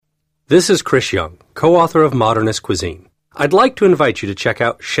This is Chris Young, co-author of Modernist Cuisine. I'd like to invite you to check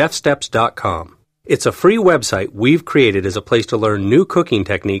out chefsteps.com. It's a free website we've created as a place to learn new cooking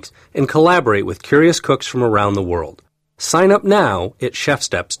techniques and collaborate with curious cooks from around the world. Sign up now at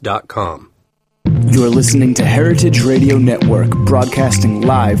chefsteps.com. You're listening to Heritage Radio Network, broadcasting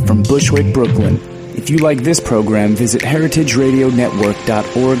live from Bushwick, Brooklyn. If you like this program, visit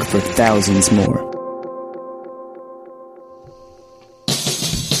heritageradionetwork.org for thousands more.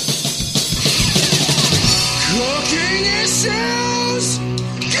 Cooking issues, go!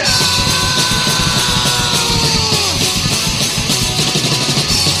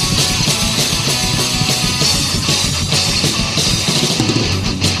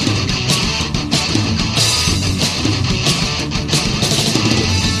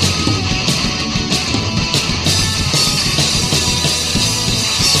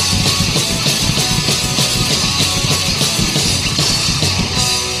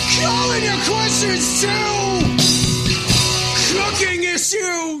 Calling your questions to Cooking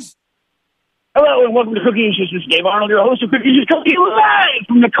Issues. Hello and welcome to Cooking Issues. This is Dave Arnold, your host of Cooking Issues, coming to you live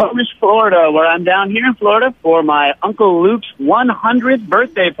from Nokomis, Florida, where I'm down here in Florida for my Uncle Luke's 100th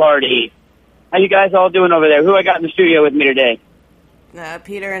birthday party. How you guys all doing over there? Who I got in the studio with me today?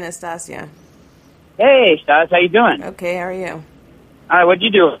 Peter and Anastasia. Hey, Stas, how you doing? Okay, how are you? All right, what'd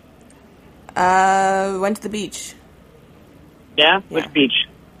you do? Went to the beach. Yeah? Yeah. Which beach?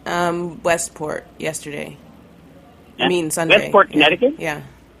 Westport yesterday. Yeah. I mean Sunday. Westport, Yeah. Connecticut? Yeah.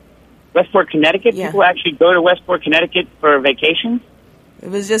 Westport, Connecticut? Yeah. People actually go to Westport, Connecticut for vacation? It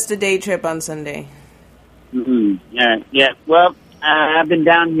was just a day trip on Sunday. Mm-hmm. Yeah. Well, I've been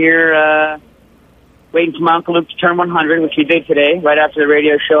down here waiting for my Uncle Luke to turn 100, which he did today. Right after the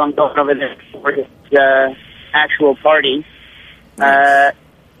radio show, I'm going over there for his actual party.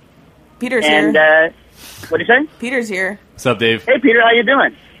 Peter's And here. what'd you say? Peter's here. What's up, Dave? Hey, Peter, how you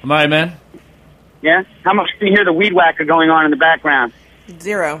doing? I'm all right, man. Yeah? How much can you hear the weed whacker going on in the background?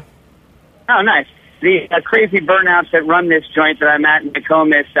 0. Oh, nice. The crazy burnouts that run this joint that I'm at in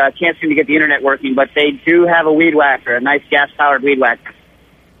Nokomis can't seem to get the internet working, but they do have a weed whacker, a nice gas-powered weed whacker.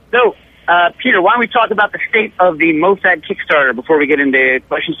 So, Peter, why don't we talk about the state of the MoFad Kickstarter before we get into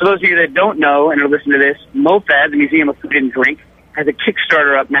questions? For those of you that don't know and are listening to this, MoFad, the Museum of Food and Drink, has a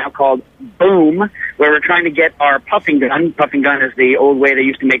Kickstarter up now called Boom, where we're trying to get our puffing gun. Puffing gun is the old way they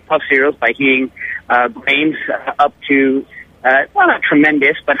used to make puff cereals by heating grains up to, well, not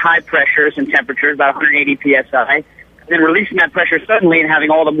tremendous, but high pressures and temperatures, about 180 psi, and then releasing that pressure suddenly and having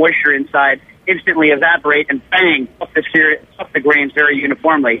all the moisture inside instantly evaporate and bang, puff the grains very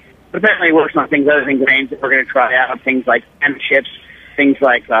uniformly. But apparently it works on things other than grains that we're going to try out, things like potato chips, things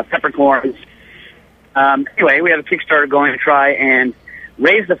like peppercorns. Anyway, we have a Kickstarter going to try and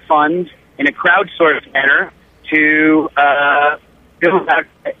raise the funds in a crowdsourced manner to build out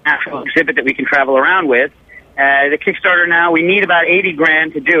an actual exhibit that we can travel around with. The Kickstarter now, we need about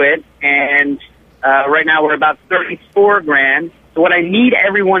 $80,000 to do it, and right now we're about $34,000. So what I need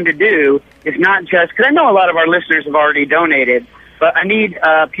everyone to do is not just, because I know a lot of our listeners have already donated, but I need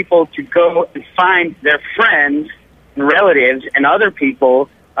people to go and find their friends and relatives and other people,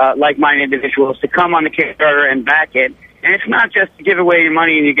 like-minded individuals, to come on the Kickstarter and back it. And it's not just to give away your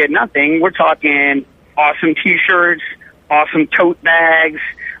money and you get nothing. We're talking awesome T-shirts, awesome tote bags,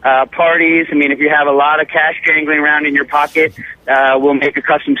 parties. I mean, if you have a lot of cash jangling around in your pocket, we'll make a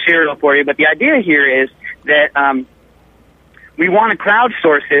custom cereal for you. But the idea here is that we want to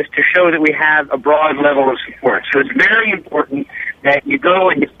crowdsource this to show that we have a broad level of support. So it's very important that you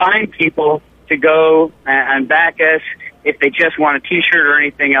go and you find people to go and back us if they just want a T-shirt or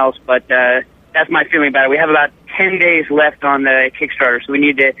anything else. But that's my feeling about it. We have about 10 days left on the Kickstarter, so we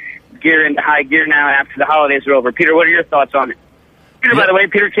need to gear into high gear now after the holidays are over. Peter, what are your thoughts on it? Peter, by the way,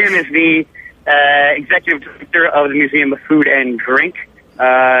 Peter Kim is the executive director of the Museum of Food and Drink,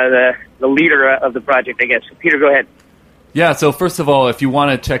 the leader of the project, I guess. So, Peter, go ahead. Yeah, so first of all, if you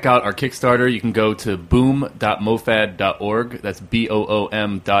want to check out our Kickstarter, you can go to boom.mofad.org. That's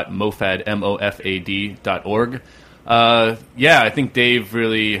boom.mofad, MOFAD.org. I think Dave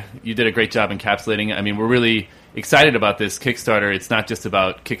you did a great job encapsulating it. I mean, we're really excited about this Kickstarter. It's not just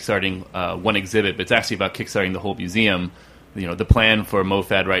about kickstarting one exhibit, but it's actually about kickstarting the whole museum. You know, the plan for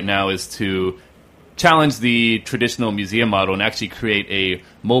MoFad right now is to challenge the traditional museum model and actually create a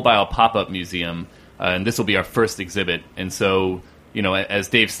mobile pop-up museum. And this will be our first exhibit. And so, you know, as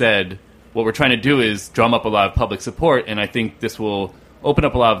Dave said, what we're trying to do is drum up a lot of public support, and I think this will open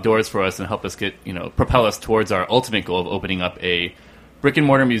up a lot of doors for us and help us propel us towards our ultimate goal of opening up a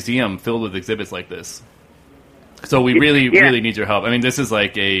brick-and-mortar museum filled with exhibits like this. So we really need your help. I mean, this is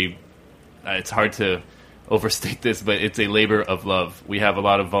like it's hard to overstate this, but it's a labor of love. We have a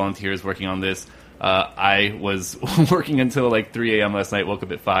lot of volunteers working on this. I was working until like 3 a.m. last night, woke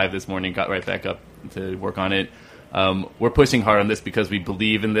up at 5 this morning, got right back up to work on it. We're pushing hard on this because we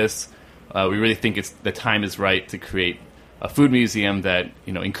believe in this. We really think the time is right to create a food museum that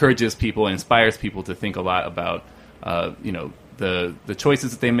encourages people and inspires people to think a lot about the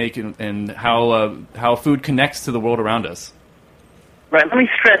choices that they make and how food connects to the world around us. Right. Let me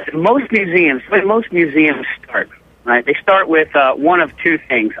stress that most museums start, right? They start with one of two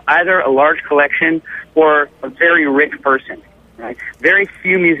things: either a large collection or a very rich person. Right. Very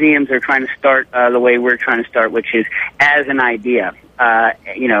few museums are trying to start the way we're trying to start, which is as an idea,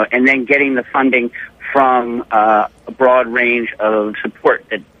 and then getting the funding from a broad range of support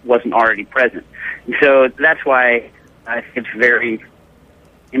that wasn't already present. And so that's why I think it's very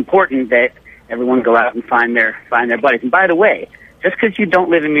important that everyone go out and find their buddies. And by the way, just because you don't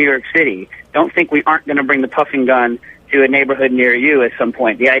live in New York City, don't think we aren't going to bring the puffing gun to a neighborhood near you at some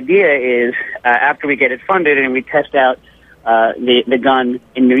point. The idea is after we get it funded and we test out the gun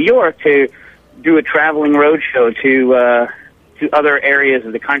in New York, to do a traveling roadshow to other areas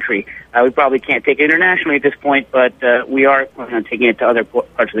of the country. We probably can't take it internationally at this point, but we are taking it to other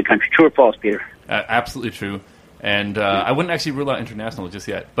parts of the country. True or false, Peter? Absolutely true. And I wouldn't actually rule out international just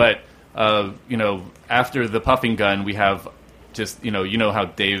yet. But, after the puffing gun, we have just, you know how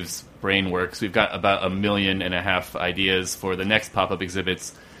Dave's brain works. We've got about 1.5 million ideas for the next pop-up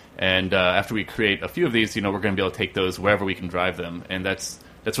exhibits. And after we create a few of these, we're going to be able to take those wherever we can drive them. And that's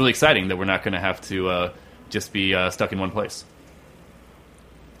really exciting that we're not going to have to just be stuck in one place.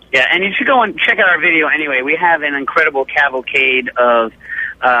 Yeah, and you should go and check out our video anyway. We have an incredible cavalcade of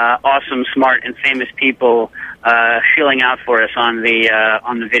awesome, smart, and famous people shilling out for us on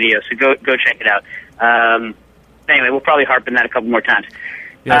the video. So go check it out. Anyway, we'll probably harp on that a couple more times.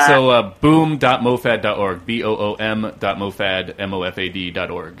 Yeah, so boom.mofad.org, boom.mofad,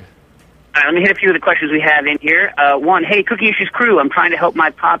 mofad.org. All right, let me hit a few of the questions we have in here. One, hey, Cooking Issues crew, I'm trying to help my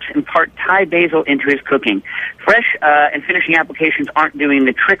pops impart Thai basil into his cooking. Fresh and finishing applications aren't doing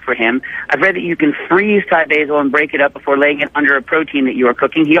the trick for him. I've read that you can freeze Thai basil and break it up before laying it under a protein that you are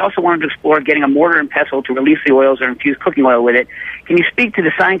cooking. He also wanted to explore getting a mortar and pestle to release the oils or infuse cooking oil with it. Can you speak to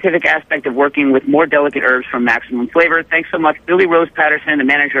the scientific aspect of working with more delicate herbs for maximum flavor? Thanks so much. Billy Rose Patterson, the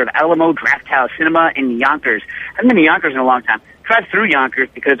manager of Alamo Drafthouse Cinema in Yonkers. I haven't been to Yonkers in a long time. Drive through Yonkers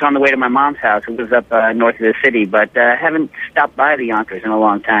because it's on the way to my mom's house, who lives up north of the city, but haven't stopped by the Yonkers in a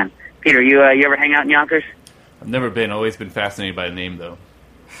long time. Peter, you ever hang out in Yonkers? I've never been. Always been fascinated by the name, though.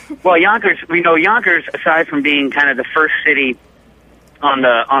 Well, Yonkers, Yonkers, aside from being kind of the first city on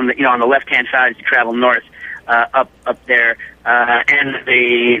the left-hand side as you travel north, up there, and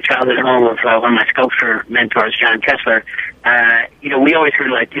the childhood home of one of my sculpture mentors, John Kessler. We always heard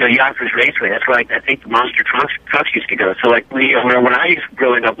Yonkers Raceway. That's where I think the monster trucks used to go. So when I was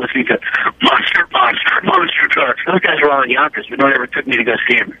growing up listening to monster trucks, those guys were all in Yonkers, but no one ever took me to go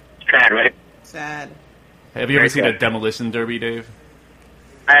see them. Sad, right? Sad. Have you ever seen a demolition derby, Dave?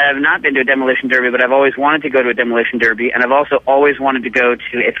 I have not been to a demolition derby, but I've always wanted to go to a demolition derby, and I've also always wanted to go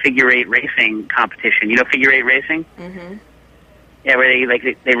to a figure-eight racing competition. You know figure-eight racing? Mm-hmm. Yeah, where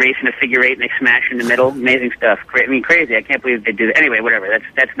they race in a figure-eight and they smash in the middle. Amazing stuff. Crazy. I can't believe they do that. Anyway, whatever.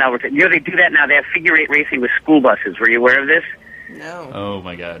 That's not what they do that now. They have figure-eight racing with school buses. Were you aware of this? No. Oh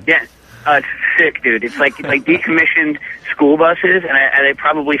my God. Yeah. It's sick, dude. It's like decommissioned school buses, and they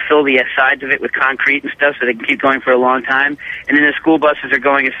probably fill the sides of it with concrete and stuff so they can keep going for a long time. And then the school buses are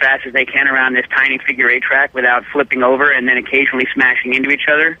going as fast as they can around this tiny figure-eight track without flipping over and then occasionally smashing into each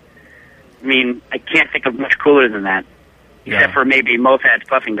other. I mean, I can't think of much cooler than that, except for maybe Mofad's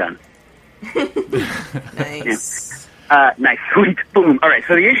puffing gun. Nice. Yeah. Nice. Sweet. Boom. All right,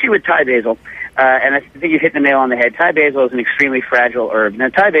 so the issue with Thai basil, and I think you hit the nail on the head. Thai basil is an extremely fragile herb. Now,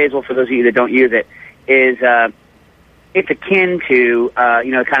 Thai basil, for those of you that don't use it, is it's akin to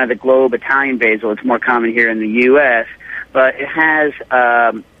kind of the globe Italian basil. It's more common here in the U.S., but it has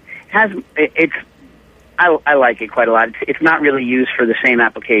I like it quite a lot. It's not really used for the same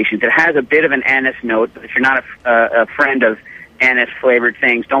applications. It has a bit of an anise note, but if you're not a friend of anise-flavored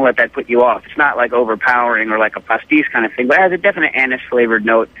things, don't let that put you off. It's not like overpowering or like a pastis kind of thing, but it has a definite anise-flavored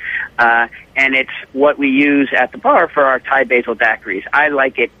note, and it's what we use at the bar for our Thai basil daiquiris. I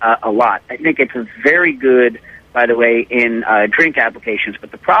like it a lot. I think it's very good, by the way, in drink applications,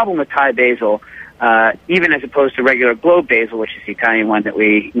 but the problem with Thai basil, even as opposed to regular globe basil, which is the Italian one that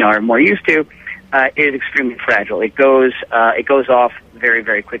we are more used to, is extremely fragile. It goes off very,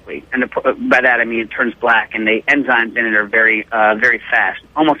 very quickly, and by that I mean it turns black, and the enzymes in it are very, very fast,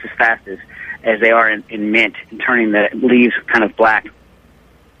 almost as fast as they are in mint, in turning the leaves kind of black.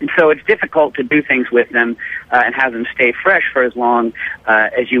 And so it's difficult to do things with them and have them stay fresh for as long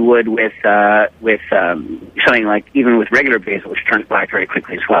as you would with something like even with regular basil, which turns black very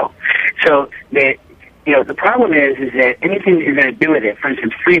quickly as well. So the problem is that anything that you're going to do with it, for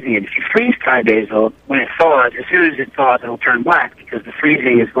instance, freezing it. If you freeze Thai basil, when it thaws, as soon as it thaws, it'll turn black because the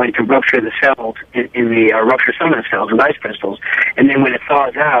freezing is going to rupture the cells rupture some of the cells with ice crystals, and then when it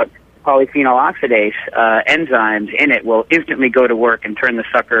thaws out, polyphenol oxidase enzymes in it will instantly go to work and turn the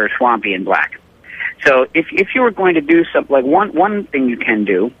sucker swampy and black. So if you were going to do something like one thing you can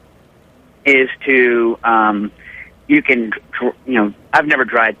do is to I've never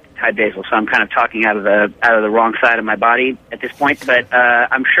dried Thai basil, so I'm kind of talking out of the wrong side of my body at this point. But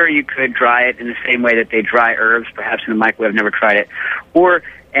I'm sure you could dry it in the same way that they dry herbs, perhaps in the microwave. I've never tried it, and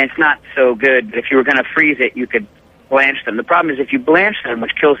it's not so good. But if you were going to freeze it, you could blanch them. The problem is if you blanch them,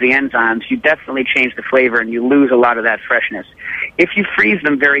 which kills the enzymes, you definitely change the flavor and you lose a lot of that freshness. If you freeze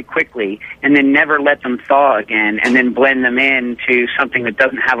them very quickly and then never let them thaw again and then blend them into something that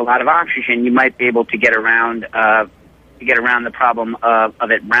doesn't have a lot of oxygen, you might be able to get around the problem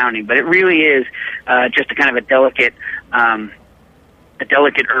of it browning. But it really is just a kind of a delicate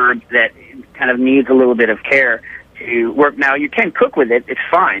herb that kind of needs a little bit of care to work. Now, you can cook with it. It's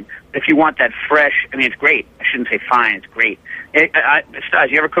fine. But if you want that fresh, it's great. I shouldn't say fine. It's great. Stas,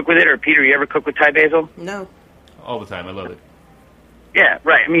 you ever cook with it? Or Peter, you ever cook with Thai basil? No. All the time. I love it. Yeah,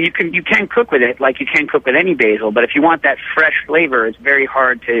 right. You can cook with it like you can cook with any basil, but if you want that fresh flavor, it's very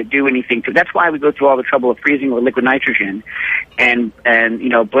hard to do anything to. That's why we go through all the trouble of freezing with liquid nitrogen and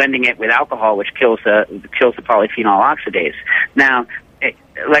blending it with alcohol, which kills the polyphenol oxidase. Now,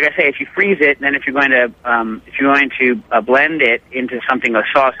 like I say, if you freeze it, then if you're going to blend it into something, a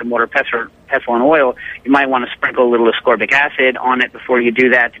sauce and water, pestle and oil, you might want to sprinkle a little ascorbic acid on it before you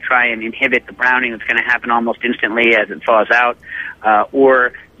do that to try and inhibit the browning that's going to happen almost instantly as it thaws out.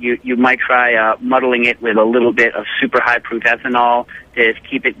 Or you might try muddling it with a little bit of super high proof ethanol to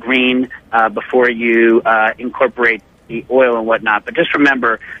keep it green before you incorporate the oil and whatnot. But just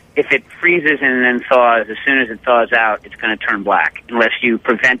remember, if it freezes and then thaws, as soon as it thaws out, it's going to turn black, unless you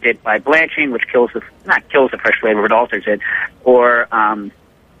prevent it by blanching, which not kills the fresh flavor, but alters it, or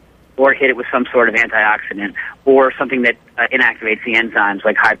hit it with some sort of antioxidant, or something that inactivates the enzymes,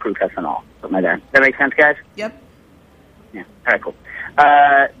 like high-proof ethanol, something like that. Does that make sense, guys? Yep. Yeah. All right, cool.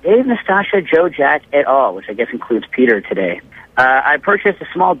 Dave, Nastasha, Joe, Jack, et al., which I guess includes Peter today. I purchased a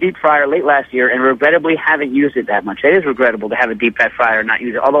small deep fryer late last year and regrettably haven't used it that much. It is regrettable to have a deep fat fryer and not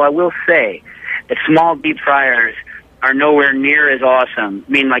use it, although I will say that small deep fryers are nowhere near as awesome.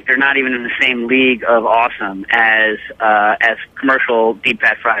 They're not even in the same league of awesome as commercial deep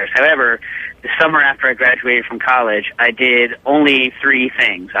fat fryers. However, the summer after I graduated from college, I did only 3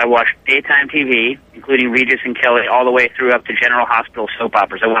 things. I watched daytime TV, including Regis and Kelly, all the way through up to General Hospital soap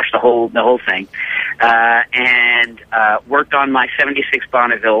operas. I watched the whole thing, and worked on my '76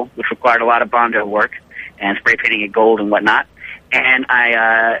 Bonneville, which required a lot of Bondo work and spray painting it gold and whatnot. And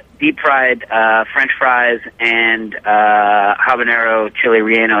I deep fried French fries and habanero chili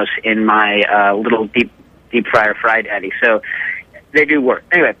rellenos in my little deep fryer Fry Daddy. So they do work.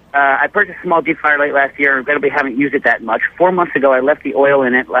 Anyway, I purchased a small deep fryer late last year and regrettably haven't used it that much. 4 months ago, I left the oil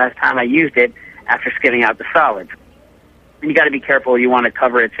in it last time I used it after skimming out the solids. And you got to be careful. You want to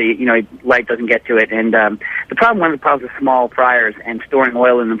cover it so light doesn't get to it. And one of the problems with small fryers and storing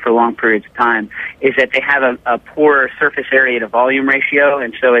oil in them for long periods of time is that they have a poor surface area to volume ratio,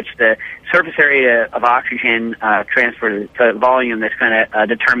 and so it's the surface area of oxygen transfer to volume that's going to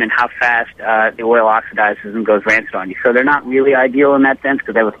determine how fast the oil oxidizes and goes rancid on you. So they're not really ideal in that sense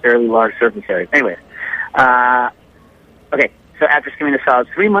because they have a fairly large surface area. Anyways, okay. So after skimming the solids,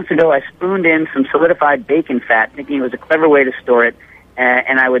 3 months ago, I spooned in some solidified bacon fat, thinking it was a clever way to store it,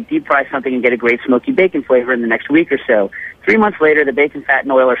 and I would deep fry something and get a great smoky bacon flavor in the next week or so. 3 months later, the bacon fat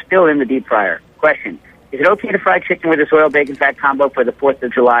and oil are still in the deep fryer. Question: is it okay to fry chicken with this oil bacon fat combo for the 4th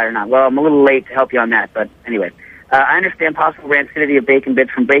of July or not? Well, I'm a little late to help you on that, but anyway. I understand possible rancidity of bacon bits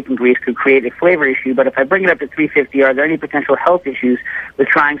from bacon grease could create a flavor issue, but if I bring it up to 350, are there any potential health issues with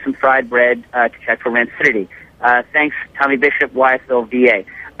trying some fried bread to check for rancidity? Thanks, Tommy Bishop, Wyethville, VA.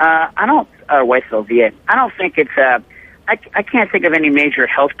 Wyethville, VA. I don't think it's, I can't think of any major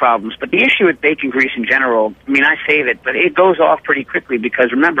health problems, but the issue with bacon grease in general, I save it, but it goes off pretty quickly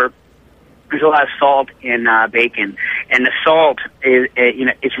because, remember, there's a lot of salt in bacon, and the salt is,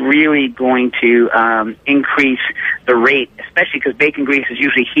 it's really going to increase the rate, especially because bacon grease is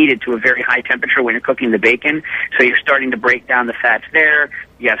usually heated to a very high temperature when you're cooking the bacon. So you're starting to break down the fats there.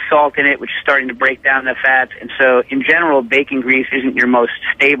 You have salt in it, which is starting to break down the fats, and so in general, bacon grease isn't your most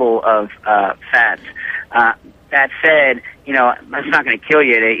stable of fats. That said, it's not going to kill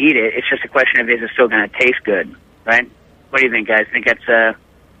you to eat it. It's just a question of, is it still going to taste good, right? What do you think, guys? Think that's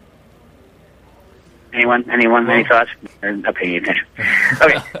anyone? Any thoughts? Or not paying attention.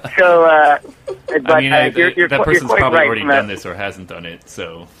 Okay, so but I mean, you're that person's quite probably right already done this or hasn't done it.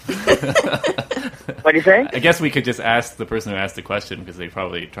 So, what do you say? I guess we could just ask the person who asked the question because they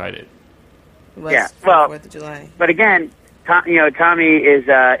probably tried it. It was Yeah, for well, 4th of July. But again, Tommy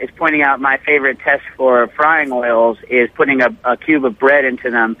is pointing out my favorite test for frying oils is putting a cube of bread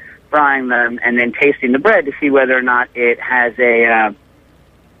into them, frying them, and then tasting the bread to see whether or not it has a,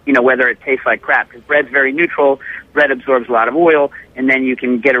 whether it tastes like crap. Because bread's very neutral, bread absorbs a lot of oil, and then you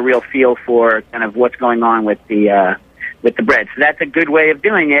can get a real feel for kind of what's going on with the bread. So that's a good way of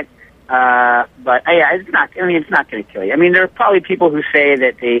doing it. But yeah, it's not going to kill you. I mean, there are probably people who say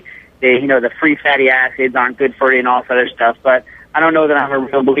that the free fatty acids aren't good for you and all this other stuff, but I don't know that I'm a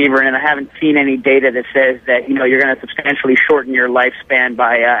real believer in it. I haven't seen any data that says that, you're going to substantially shorten your lifespan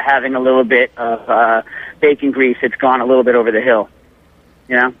by having a little bit of bacon grease that's gone a little bit over the hill.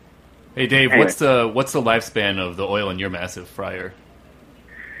 Hey, Dave, Anyway. what's the lifespan of the oil in your massive fryer?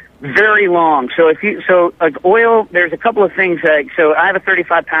 Very long. So like oil, there's a couple of things. So I have a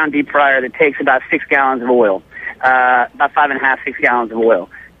 35-pound deep fryer that takes about 6 gallons of oil, about 5.5, 6 gallons of oil.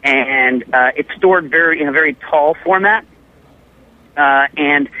 And it's stored in a very tall format.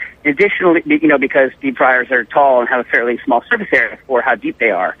 And additionally, because deep fryers are tall and have a fairly small surface area for how deep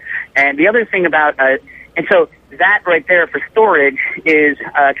they are. And the other thing about, and so that right there for storage is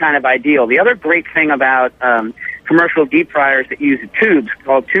kind of ideal. The other great thing about commercial deep fryers that use tubes,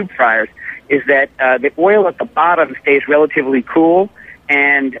 called tube fryers, is that the oil at the bottom stays relatively cool,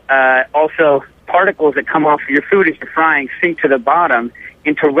 and also particles that come off of your food as you're frying sink to the bottom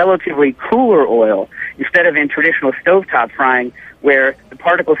into relatively cooler oil instead of in traditional stovetop frying where the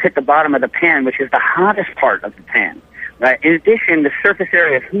particles hit the bottom of the pan, which is the hottest part of the pan. Right? In addition, the surface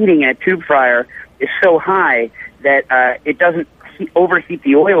area of heating in a tube fryer is so high that it doesn't overheat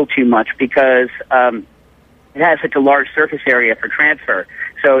the oil too much because it has such a large surface area for transfer.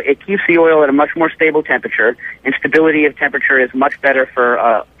 So it keeps the oil at a much more stable temperature, and stability of temperature is much better for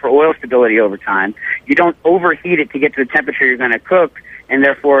oil stability over time. You don't overheat it to get to the temperature you're going to cook, and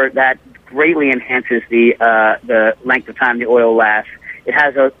therefore that greatly enhances the length of time the oil lasts. It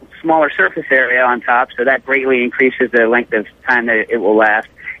has a smaller surface area on top, so that greatly increases the length of time that it will last.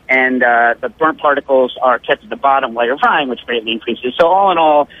 And the burnt particles are kept at the bottom while you're frying, which greatly increases. So all in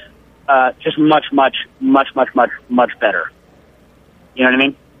all, just much better. You know what I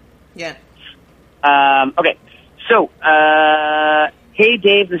mean? Yeah. Okay. So, hey,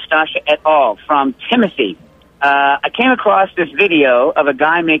 Dave, Nastasha et al. From Timothy. I came across this video of a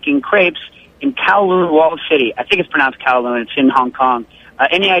guy making crepes in Kowloon Walled City. I think it's pronounced Kowloon. It's in Hong Kong.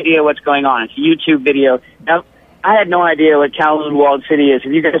 Any idea what's going on? It's a YouTube video. Now, I had no idea what Kowloon Walled City is.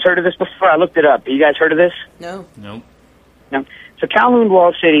 Have you guys heard of this before? I looked it up. Have you guys heard of this? No. Nope. No. So Kowloon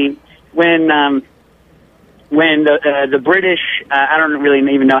Walled City, when the British, I don't really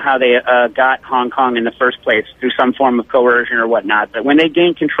even know how they got Hong Kong in the first place, through some form of coercion or whatnot, but when they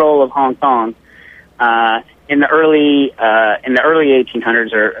gained control of Hong Kong in the early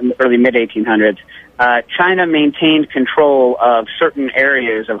 1800s or early mid 1800s, China maintained control of certain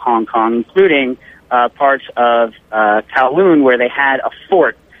areas of Hong Kong, including parts of Kowloon, where they had a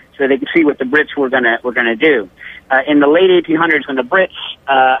fort, so they could see what the Brits were gonna do. In the late 1800s, when the Brits,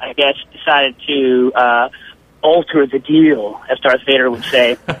 I guess, decided to alter the deal, as Darth Vader would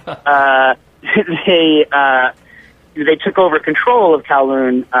say, they took over control of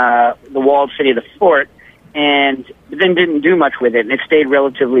Kowloon, the walled city, the fort, and then didn't do much with it, and it stayed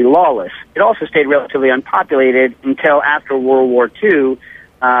relatively lawless. It also stayed relatively unpopulated until after World War II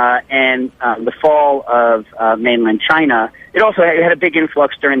and the fall of mainland China. It also had a big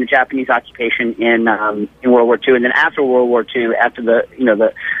influx during the Japanese occupation in World War II, and then after World War II, after the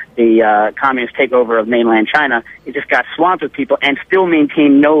communist takeover of mainland China, it just got swamped with people and still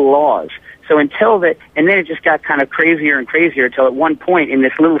maintained no laws. So and then it just got kind of crazier and crazier until at one point in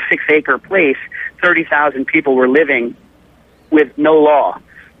this little 6-acre place, 30,000 people were living with no law,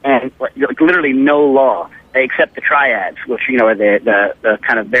 and literally no law, except the triads, which, are the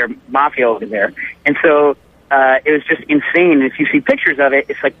kind of their mafia over there. And so it was just insane. If you see pictures of it,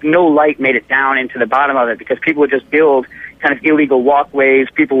 it's like no light made it down into the bottom of it because people would just build kind of illegal walkways.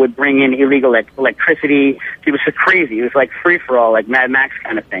 People would bring in illegal electricity. It was so crazy. It was like free-for-all, like Mad Max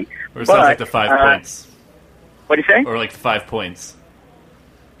kind of thing. Or it sounds like the 5 points. What do you say? Or like the 5 points.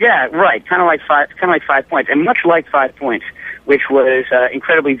 Yeah, right. Kind of like 5 points, and much like 5 points, which was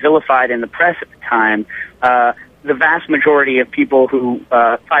incredibly vilified in the press at the time. The vast majority of people who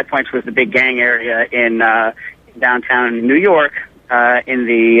 5 points was the big gang area downtown New York in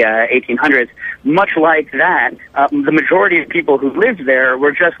the 1800s, much like that, the majority of people who lived there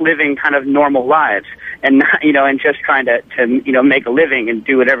were just living kind of normal lives and not, and just trying to make a living and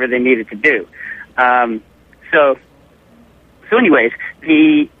do whatever they needed to do. So anyways,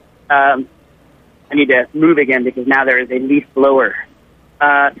 I need to move again because now there is a leaf blower.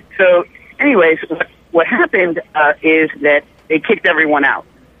 So anyways, what happened is that they kicked everyone out.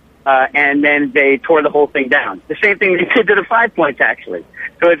 And then they tore the whole thing down. The same thing they did to the 5 Points, actually.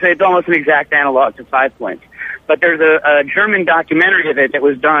 So it's almost an exact analog to 5 Points. But there's a German documentary of it that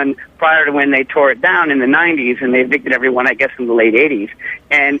was done prior to when they tore it down in the 90s, and they evicted everyone, I guess, in the late 80s.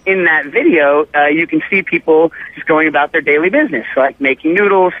 And in that video, you can see people just going about their daily business, like making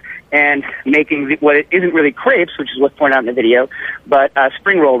noodles and making what isn't really crepes, which is what's pointed out in the video, but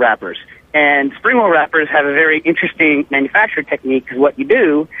spring roll wrappers. And spring roll wrappers have a very interesting manufacture technique because what you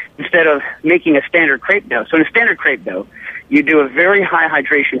do, instead of making a standard crepe dough, so in a standard crepe dough, you do a very high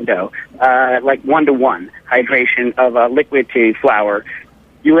hydration dough, like 1-to-1 hydration of liquid to flour.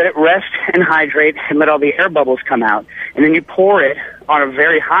 You let it rest and hydrate and let all the air bubbles come out, and then you pour it on a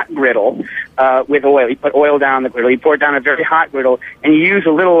very hot griddle with oil. You put oil down the griddle, you pour it down a very hot griddle, and you use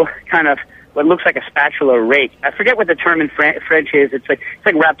a little kind of what looks like a spatula rake. I forget what the term in French is. It's like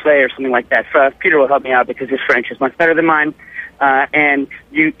râpé or something like that. Peter will help me out because his French is much better than mine. And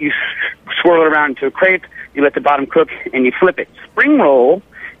you swirl it around into a crepe, you let the bottom cook, and you flip it. Spring roll,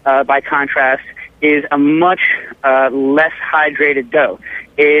 by contrast, is a much less hydrated dough.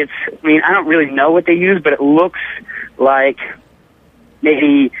 I don't really know what they use, but it looks like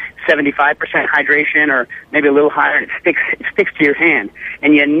maybe 75% hydration or maybe a little higher, and it sticks to your hand.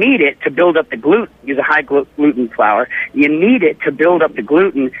 And you need it to build up the gluten. Use a high gluten flour. You need it to build up the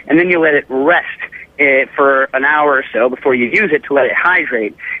gluten, and then you let it rest for an hour or so before you use it to let it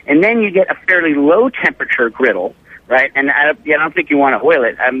hydrate. And then you get a fairly low temperature griddle, right? And I don't think you want to oil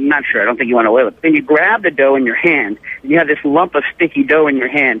it. I'm not sure. I don't think you want to oil it. But then you grab the dough in your hand, and you have this lump of sticky dough in your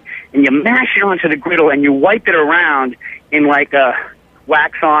hand, and you mash it onto the griddle, and you wipe it around in like a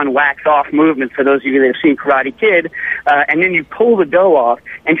wax on, wax off movement for those of you that have seen Karate Kid, and then you pull the dough off,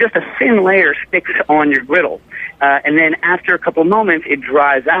 and just a thin layer sticks on your griddle. And then after a couple of moments, it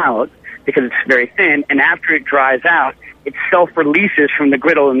dries out because it's very thin, and after it dries out, it self-releases from the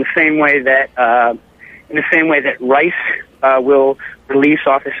griddle in the same way that rice will release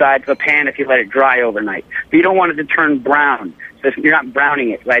off the sides of a pan if you let it dry overnight. But you don't want it to turn brown. So you're not browning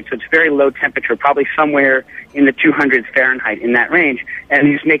it, right? So it's very low temperature, probably somewhere in the 200s Fahrenheit, in that range. And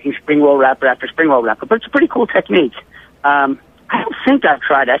he's making spring roll wrapper after spring roll wrapper. But it's a pretty cool technique. I don't think I've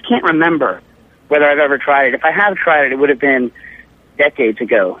tried it. I can't remember whether I've ever tried it. If I have tried it, it would have been decades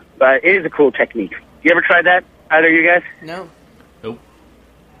ago. But it is a cool technique. You ever tried that, either of you guys? No. Nope.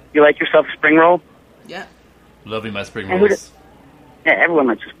 You like yourself a spring roll? Yeah. Loving my spring rolls. Yeah, everyone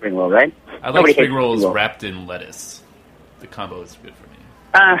likes a spring roll, right? I like Nobody spring hates rolls roll. wrapped in lettuce. The combo is good for me.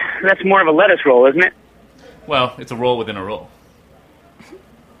 That's more of a lettuce roll, isn't it? Well, it's a roll within a roll.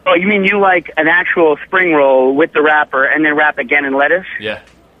 Oh, you mean you like an actual spring roll with the wrapper and then wrap again in lettuce? Yeah.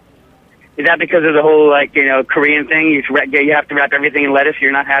 Is that because of the whole, Korean thing? You have to wrap everything in lettuce,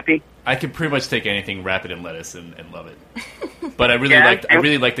 you're not happy? I can pretty much take anything, wrap it in lettuce, and love it. But I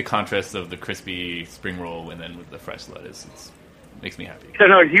really like the contrast of the crispy spring roll and then with the fresh lettuce. It makes me happy. So,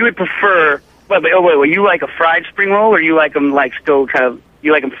 no, you would prefer... Wait, you like a fried spring roll, or you like them still kind of...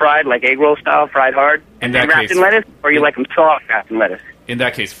 You like them fried, like egg roll style, fried hard, and then wrapped in lettuce? Or you like them soft, wrapped in lettuce? In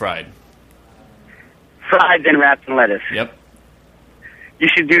that case, fried. Fried, then wrapped in lettuce. Yep. You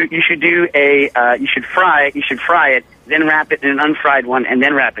should fry it, then wrap it in an unfried one, and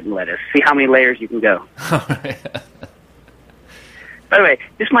then wrap it in lettuce. See how many layers you can go. By the way,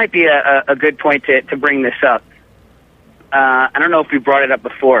 this might be a good point to bring this up. I don't know if we brought it up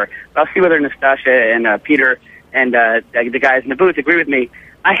before, but I'll see whether Nastasha and Peter and the guys in the booth agree with me.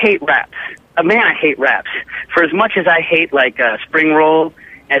 I hate wraps. I hate wraps. For as much as I hate spring roll,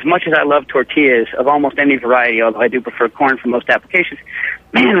 as much as I love tortillas of almost any variety, although I do prefer corn for most applications,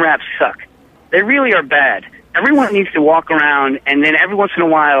 wraps suck. They really are bad. Everyone needs to walk around and then every once in a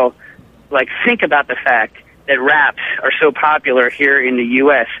while, think about the fact that wraps are so popular here in the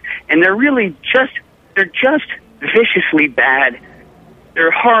U.S. And they're really just viciously bad.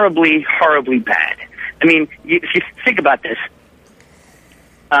 They're horribly, horribly bad. I mean, if you think about this,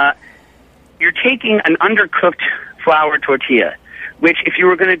 you're taking an undercooked flour tortilla, which if you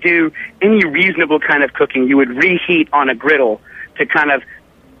were going to do any reasonable kind of cooking, you would reheat on a griddle to kind of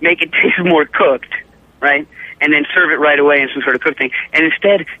make it taste more cooked, right? And then serve it right away in some sort of cooked thing. And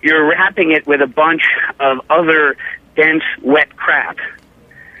instead, you're wrapping it with a bunch of other dense, wet crap.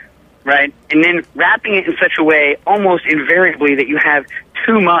 right? And then wrapping it in such a way, almost invariably, that you have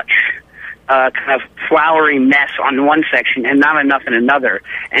too much kind of floury mess on one section and not enough in another,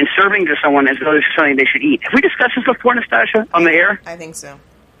 and serving to someone as though this is something they should eat. Have we discussed this before, Nastasha, on the air? I think so.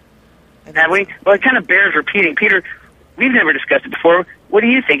 Have we? Well, it kind of bears repeating. Peter, we've never discussed it before. What do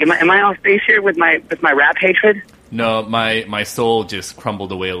you think? Am I off base here with my rap hatred? No, my soul just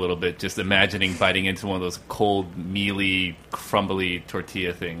crumbled away a little bit, just imagining biting into one of those cold, mealy, crumbly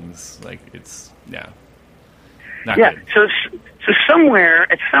tortilla things. Like, it's, not good. So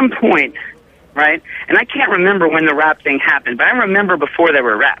somewhere, at some point, right, and I can't remember when the rap thing happened, but I remember before there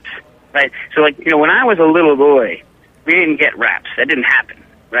were raps, right? So, like, when I was a little boy, we didn't get raps. That didn't happen,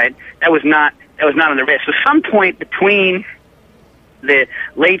 right? That was not on the list. So some point between the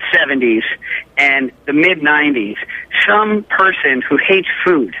late 70s and the mid-90s, some person who hates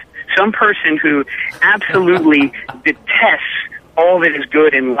food, some person who absolutely detests all that is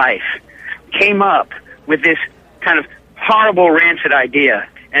good in life, came up with this kind of horrible, rancid idea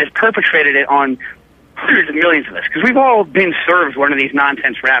and has perpetrated it on hundreds of millions of us, because we've all been served one of these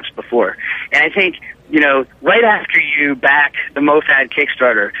nonsense raps before. And I think, right after you back the MoFad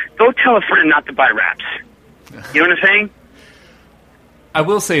Kickstarter, go tell a friend not to buy raps. You know what I'm saying? I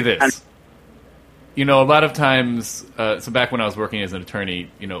will say this. A lot of times, so back when I was working as an attorney,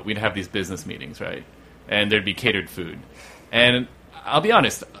 we'd have these business meetings, right? And there'd be catered food. And I'll be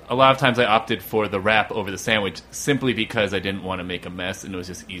honest, a lot of times I opted for the wrap over the sandwich simply because I didn't want to make a mess and it was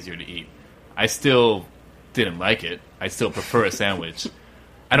just easier to eat. I still didn't like it. I still prefer a sandwich.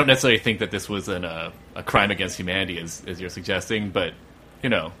 I don't necessarily think that this was a crime against humanity, as you're suggesting, but,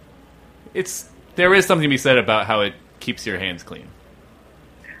 there is something to be said about how it keeps your hands clean.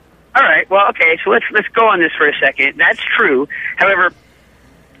 All right. Well, okay. So let's go on this for a second. That's true. However,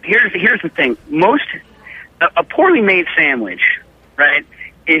 here's the thing. A poorly made sandwich, right,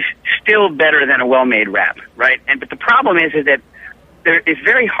 is still better than a well-made wrap, right? But the problem is that it's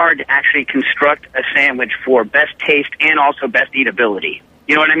very hard to actually construct a sandwich for best taste and also best eatability.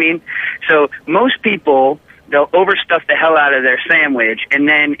 You know what I mean? So most people, they'll overstuff the hell out of their sandwich, and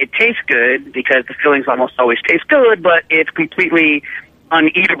then it tastes good because the fillings almost always taste good, but it's completely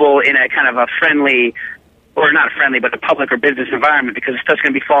uneatable in a kind of a friendly, or not friendly, but a public or business environment, because the stuff's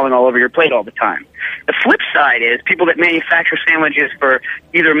going to be falling all over your plate all the time. The flip side is people that manufacture sandwiches for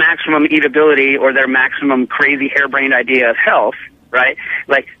either maximum eatability or their maximum crazy harebrained idea of health, right?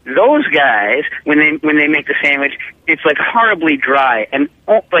 Like, those guys, when they make the sandwich, it's like horribly dry. And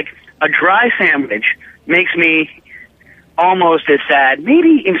like, a dry sandwich makes me almost as sad,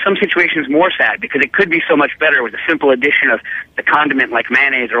 maybe in some situations more sad, because it could be so much better with a simple addition of the condiment like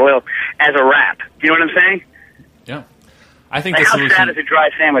mayonnaise or oil as a wrap. You know what I'm saying? Yeah. I think like, how sad is a dry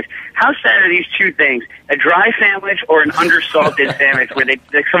sandwich? How sad are these two things? A dry sandwich or an undersalted sandwich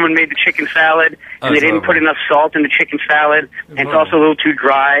where someone made the chicken salad and they didn't put enough salt in the chicken salad, and it's also a little too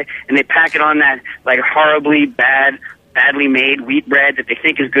dry, and they pack it on that like horribly badly made wheat bread that they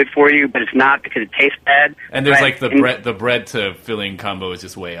think is good for you, but it's not because it tastes bad. And there's like the bread to filling combo is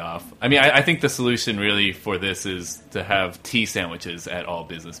just way off. I mean, I think the solution really for this is to have tea sandwiches at all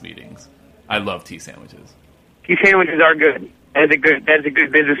business meetings. I love tea sandwiches. Tea sandwiches are good. That's a good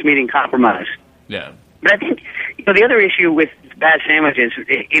business meeting compromise. Yeah. But I think, the other issue with bad sandwiches,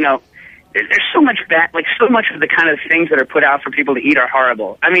 there's so much so much of the kind of things that are put out for people to eat are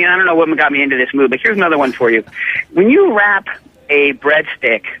horrible. I mean, I don't know what got me into this mood, but here's another one for you. When you wrap a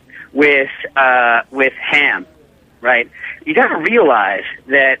breadstick with ham, right, you got to realize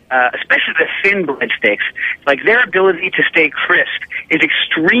that, especially the thin breadsticks, like, their ability to stay crisp is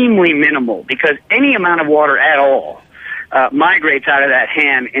extremely minimal, because any amount of water at all migrates out of that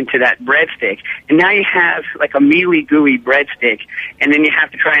ham into that breadstick, and now you have like a mealy, gooey breadstick, and then you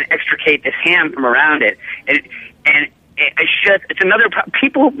have to try and extricate this ham from around it, and it's another.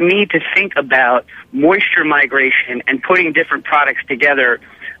 People need to think about moisture migration and putting different products together.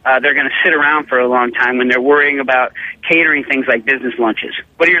 They're going to sit around for a long time when they're worrying about catering things like business lunches.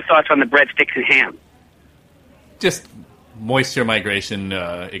 What are your thoughts on the breadsticks and ham? Just moisture migration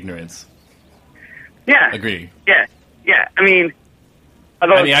ignorance. Yeah. Agree. Yeah, I mean,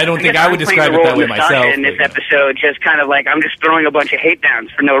 I don't think I would describe it that way myself. In this episode, just kind of like I'm just throwing a bunch of hate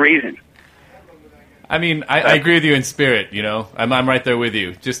downs for no reason. I mean, I agree with you in spirit. I'm right there with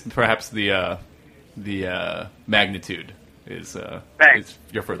you. Just perhaps the magnitude is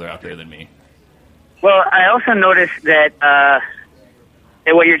you're further out there than me. Well, I also noticed that.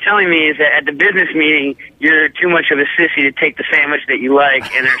 And what you're telling me is that at the business meeting, you're too much of a sissy to take the sandwich that you like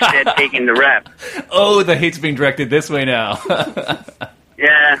and are instead taking the wrap. Oh, the hate's being directed this way now.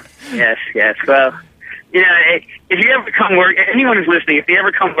 Yeah, yes. Well, You know, if you ever come work, anyone who's listening, if you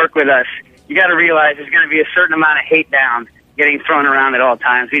ever come work with us, you got to realize there's going to be a certain amount of hate down getting thrown around at all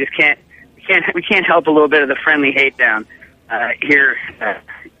times. We just can't help a little bit of the friendly hate down here at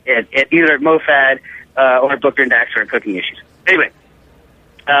either at MoFad or at Booker and Daxter at Cooking Issues. Anyway,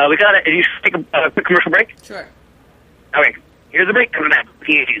 we got to you take a quick commercial break. Sure. Okay, here's the break coming up.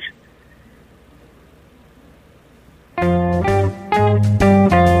 Cooking Issues.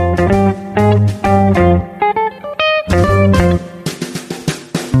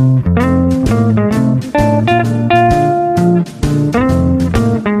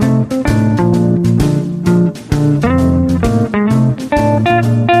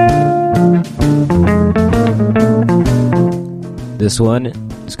 This one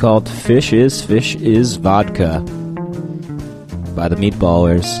is called Fish is Vodka by the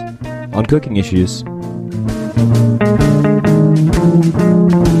Meatballers on Cooking Issues.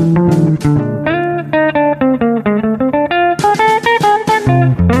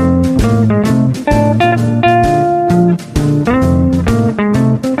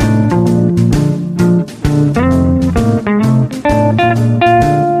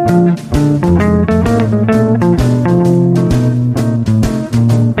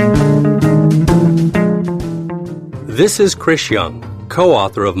 This is Chris Young,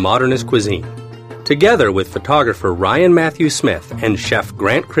 co-author of Modernist Cuisine. Together with photographer Ryan Matthew Smith and chef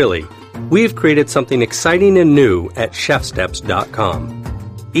Grant Crilly, we've created something exciting and new at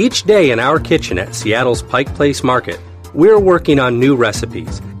chefsteps.com. Each day in our kitchen at Seattle's Pike Place Market, we're working on new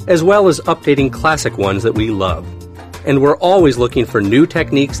recipes, as well as updating classic ones that we love. And we're always looking for new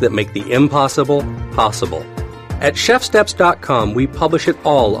techniques that make the impossible possible. At chefsteps.com, we publish it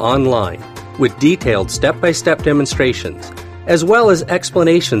all online, with detailed step-by-step demonstrations, as well as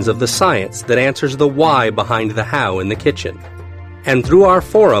explanations of the science that answers the why behind the how in the kitchen. And through our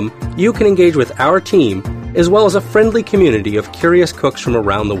forum, you can engage with our team, as well as a friendly community of curious cooks from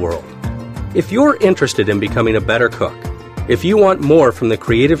around the world. If you're interested in becoming a better cook, if you want more from the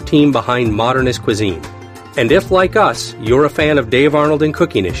creative team behind Modernist Cuisine, and if, like us, you're a fan of Dave Arnold and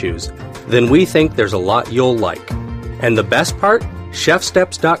Cooking Issues, then we think there's a lot you'll like. And the best part?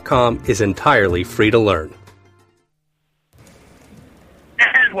 ChefSteps.com is entirely free to learn.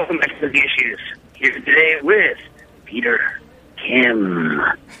 And welcome back to Cooking Issues. Here today with Peter, Kim,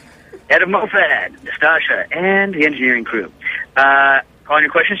 Ed of MoFad, Nastasha, and the engineering crew. Calling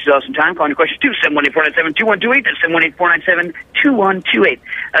your questions, still have some time. Calling your questions to 718-497-2128. That's 718-497-2128.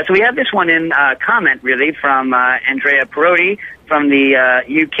 So we have this one in comment, really, from Andrea Perotti from the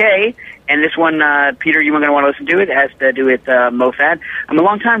UK. And this one, Peter, you were going to want to listen to it. It has to do with MoFad. I'm a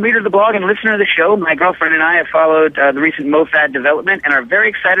longtime reader of the blog and listener of the show. My girlfriend and I have followed the recent MoFad development and are very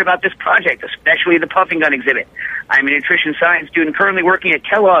excited about this project, especially the puffing gun exhibit. I'm a nutrition science student currently working at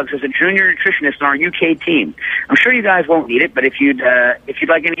Kellogg's as a junior nutritionist on our UK team. I'm sure you guys won't need it, but if you'd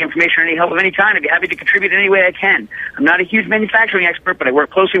like any information or any help of any kind, I'd be happy to contribute any way I can. I'm not a huge manufacturing expert, but I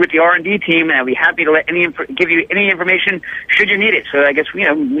work closely with the R&D team, and I'll be happy to give you any information should you need it. So I guess, who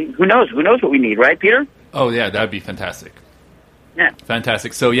knows? Who knows what we need, right, Peter? Oh, yeah, that'd be fantastic. Yeah.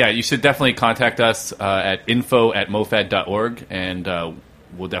 Fantastic. So, yeah, you should definitely contact us at info@mofad.org, and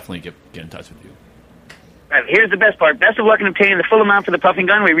we'll definitely get in touch with you. Right, here's the best part. Best of luck in obtaining the full amount for the puffing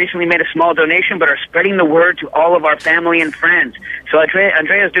gun. We recently made a small donation, but are spreading the word to all of our family and friends. So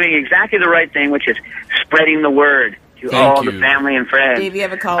Andrea's doing exactly the right thing, which is spreading the word to all the family and friends. Dave, you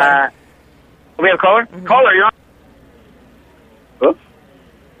have a caller. We have a caller? Mm-hmm. Caller, you're on. Hello?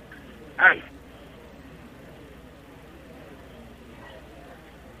 Hi.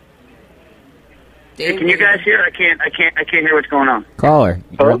 Dave, can you guys hear? I can't hear what's going on. Caller,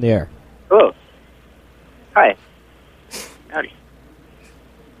 you're on the air. Hello. Hi. Howdy.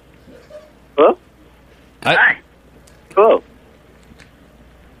 Hello? Hi. Hello.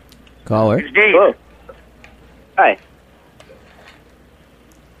 Caller. It's Dave. Hello. Hi.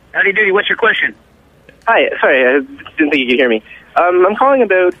 Howdy doody. What's your question? Hi. Sorry, I didn't think you could hear me. I'm calling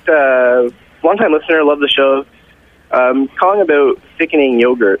about, long-time listener, love the show. Calling about thickening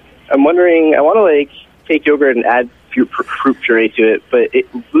yogurt. I'm wondering, I want to, take yogurt and add fruit puree to it, but it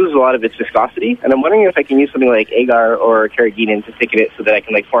loses a lot of its viscosity, and I'm wondering if I can use something like agar or carrageenan to thicken it so that I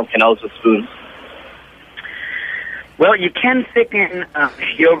can, form canals with spoons. Well, you can thicken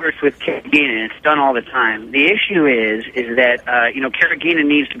yogurts with carrageenan. It's done all the time. The issue is that, carrageenan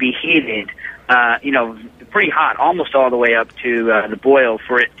needs to be heated, pretty hot, almost all the way up to the boil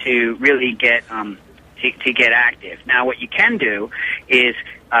for it to really get to get active. Now, what you can do is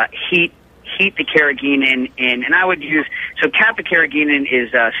heat the carrageenan in, and I would use, so kappa carrageenan is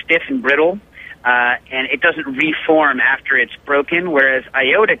stiff and brittle. and it doesn't reform after it's broken, whereas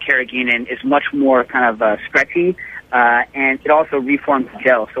iota carrageenan is much more kind of stretchy, and it also reforms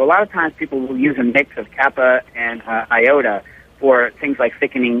gel. So a lot of times people will use a mix of kappa and iota for things like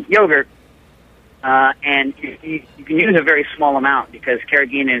thickening yogurt, and you can use a very small amount because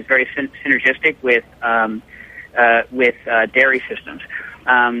carrageenan is very synergistic with dairy systems.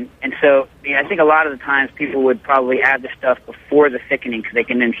 And so I think a lot of the times people would probably add the stuff before the thickening because they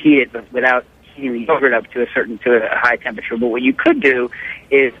can then heat it without heating the yogurt up to a high temperature. But what you could do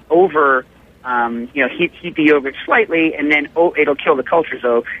is heat the yogurt slightly, and then it'll kill the culture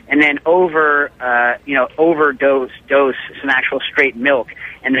zoo, and then overdose some actual straight milk,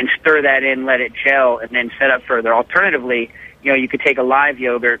 and then stir that in, let it gel, and then set up further. Alternatively, you could take a live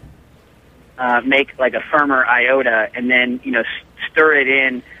yogurt, make like a firmer iota, and then stir it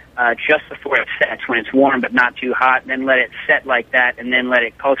in just before it sets when it's warm but not too hot, and then let it set like that, and then let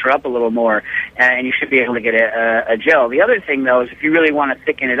it culture up a little more, and you should be able to get a gel. The other thing, though, is if you really want to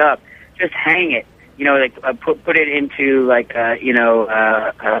thicken it up, just hang it. Put it into an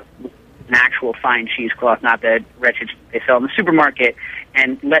actual fine cheesecloth, not the wretched they sell in the supermarket,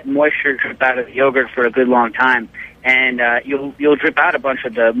 and let moisture drip out of the yogurt for a good long time. And you'll drip out a bunch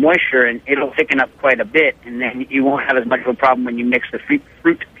of the moisture, and it'll thicken up quite a bit, and then you won't have as much of a problem when you mix the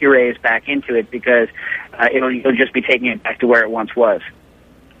fruit purees back into it because you'll just be taking it back to where it once was.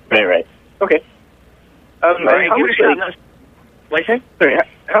 Right. Okay. How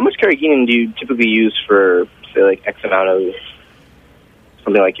much carrageenan do you typically use for, say, like X amount of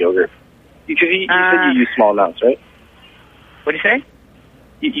something like yogurt? Because you said you use small amounts, right? What do you say?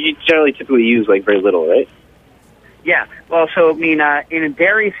 You generally typically use like very little, right? Yeah. Well, so in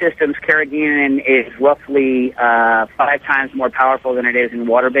dairy systems, carrageenan is roughly 5 times more powerful than it is in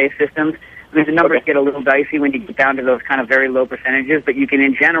water-based systems. The numbers get a little dicey when you get down to those kind of very low percentages, but you can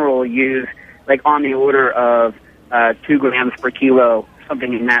in general use like on the order of 2 grams per kilo,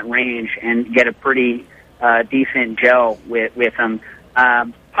 something in that range, and get a pretty decent gel with them.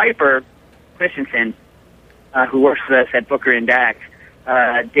 Piper Christensen, who works with us at Booker and Dax,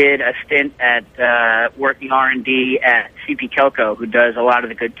 did a stint at working R&D at CP Kelco, who does a lot of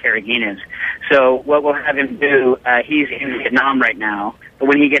the good carrageenans. So what we'll have him do, he's in Vietnam right now, but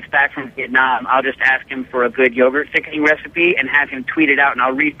when he gets back from Vietnam, I'll just ask him for a good yogurt thickening recipe and have him tweet it out, and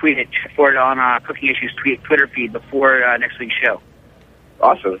I'll retweet it for it on our Cooking Issues Twitter feed before next week's show.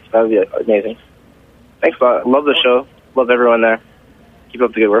 Awesome. That would be amazing. Thanks a lot. Love the show. Love everyone there. Keep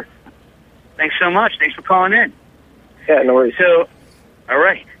up the good work. Thanks so much. Thanks for calling in. Yeah, no worries. So, all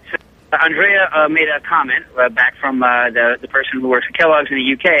right. So, Andrea made a comment back from the person who works at Kellogg's in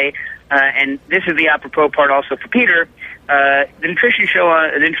the UK, and this is the apropos part also for Peter. The nutrition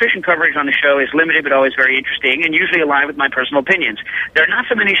coverage on the show is limited but always very interesting and usually aligned with my personal opinions. There are not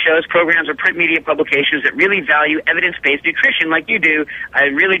so many shows, programs, or print media publications that really value evidence-based nutrition like you do. I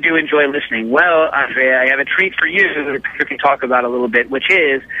really do enjoy listening. Well, Andrea, I have a treat for you that Peter can talk about a little bit, which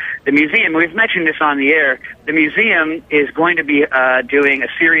is the museum. We've mentioned this on the air. The museum is going to be doing a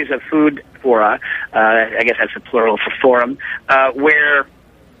series of food fora, I guess that's the plural for forum, where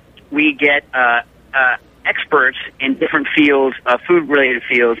we get experts in different fields, food-related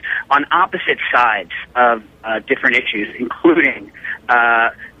fields, on opposite sides of different issues, including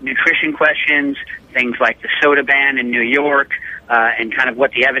nutrition questions, things like the soda ban in New York, and kind of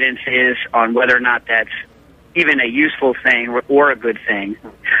what the evidence is on whether or not that's even a useful thing or a good thing.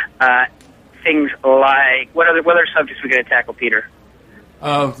 Things like, what other subjects we going to tackle, Peter?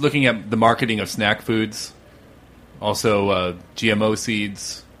 Looking at the marketing of snack foods, also GMO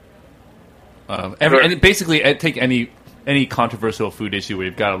seeds. And basically, take any controversial food issue where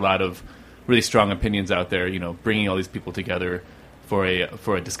you've got a lot of really strong opinions out there. Bringing all these people together for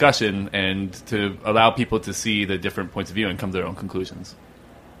a discussion and to allow people to see the different points of view and come to their own conclusions.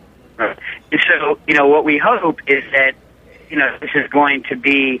 Right. And so, what we hope is that this is going to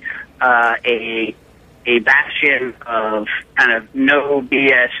be a bastion of kind of no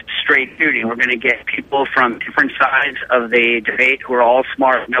BS straight shooting. We're going to get people from different sides of the debate who are all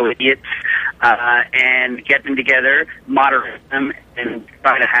smart, no idiots, and get them together, moderate them, and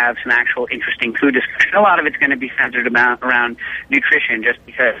try to have some actual interesting food discussion. A lot of it's going to be centered around nutrition just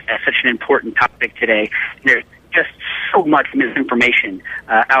because that's such an important topic today. There's just so much misinformation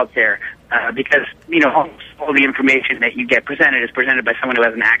out there. Because, all the information that you get presented is presented by someone who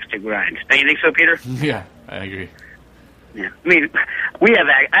has an axe to grind. Don't you think so, Peter? Yeah, I agree. Yeah. I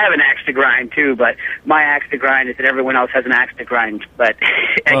have an axe to grind, too, but my axe to grind is that everyone else has an axe to grind. But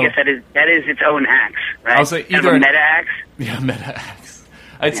I guess that is its own axe, right? I'll say either a meta-axe? Yeah, meta-axe.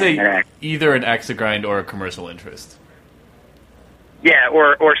 I'd say either an axe to grind or a commercial interest. Yeah,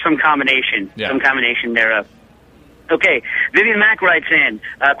 or some combination. Yeah. Some combination thereof. Okay, Vivian Mack writes in,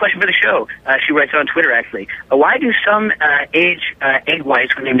 question for the show. She writes on Twitter, actually. Why do some age egg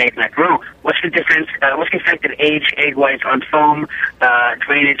whites when they make macaron? What's the difference? What's the effect of aged egg whites on foam,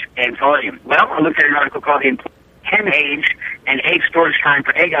 drainage, and volume? Well, I looked at an article called The Hen Age and Egg Storage Time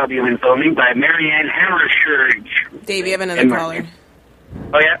for Egg Albumin Foaming by Marianne Hammershurge. Dave, you have another caller.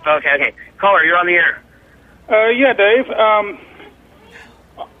 Oh, yeah? Okay. Caller, you're on the air. Yeah, Dave.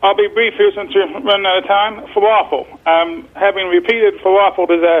 I'll be brief here since you're running out of time. Falafel. I'm having repeated falafel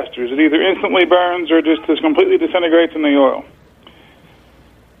disasters. It either instantly burns or just completely disintegrates in the oil.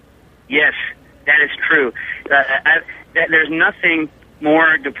 Yes, that is true. There's nothing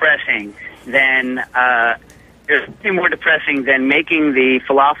more depressing than making the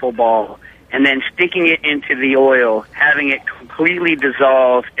falafel ball and then sticking it into the oil, having it completely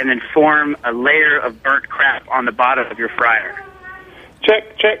dissolve, and then form a layer of burnt crap on the bottom of your fryer.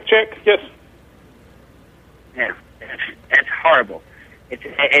 Check. Yes. Yeah, that's horrible. It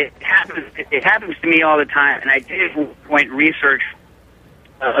happens to me all the time, and I did at one point research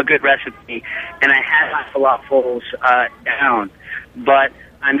a good recipe, and I had my falafels down, but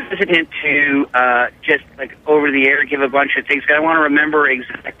I'm hesitant to just like over the air give a bunch of things. I want to remember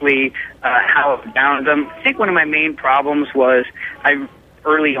exactly how I bound them. I think one of my main problems was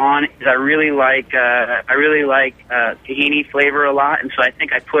early on is I really like tahini flavor a lot, and so I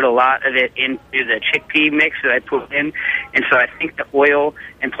think I put a lot of it into the chickpea mix that I put in, and so I think the oil,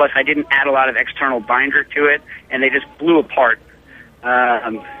 and plus I didn't add a lot of external binder to it, and they just blew apart.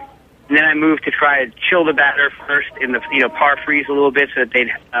 And then I moved to try to chill the batter first in the par freeze a little bit so that they'd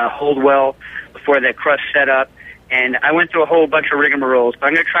hold well before the crust set up. And I went through a whole bunch of rigmaroles, but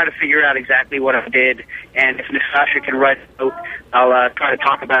I'm going to try to figure out exactly what I did. And if Natasha can write a note, I'll try to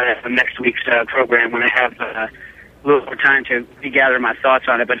talk about it on next week's program when I have a little more time to regather my thoughts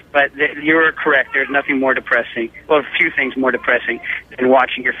on it. But you're correct. There's nothing more depressing. Well, a few things more depressing than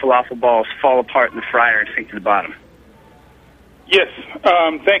watching your falafel balls fall apart in the fryer and sink to the bottom. Yes.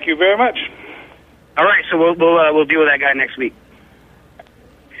 Thank you very much. All right. So we'll deal with that guy next week.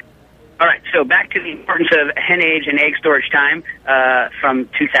 All right, so back to the importance of hen age and egg storage time from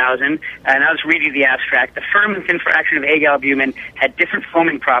 2000. And I was reading the abstract. The firm and thin fraction of egg albumin had different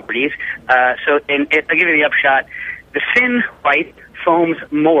foaming properties. I'll give you the upshot. The thin white foams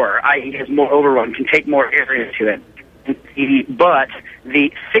more, i.e. has more overrun, can take more air into it. But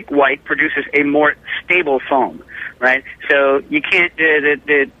the thick white produces a more stable foam, right? So you can't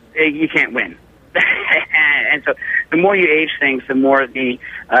win. And so the more you age things, the more the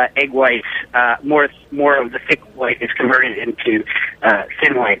egg whites, more of the thick white is converted into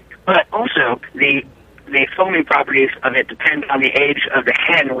thin white. But also the foaming properties of it depend on the age of the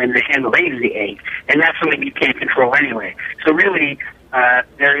hen when the hen lays the egg, and that's something you can't control anyway. So really,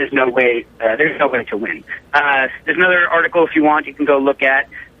 there's no way to win. There's another article if you want you can go look at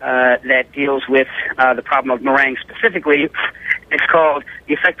that deals with the problem of meringue specifically. It's called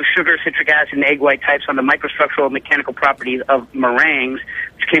The Effect of Sugar, Citric Acid, and Egg White Types on the Microstructural and Mechanical Properties of Meringues,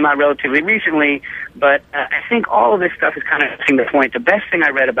 which came out relatively recently. But I think all of this stuff is kind of missing the point. The best thing I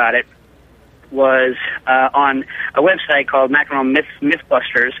read about it was on a website called Macaron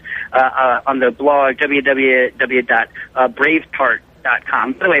Mythbusters on the blog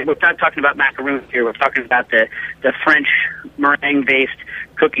www.bravetart.com. By the way, we're not talking about macaroons here. We're talking about the French meringue-based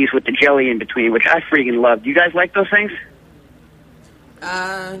cookies with the jelly in between, which I freaking love. Do you guys like those things?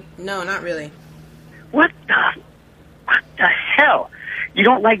 No, not really. What the hell? You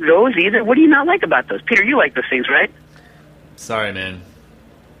don't like those either? What do you not like about those? Peter, you like those things, right? Sorry, man.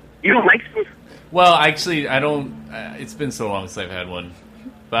 You don't like those? Well, actually, I don't. It's been so long since I've had one,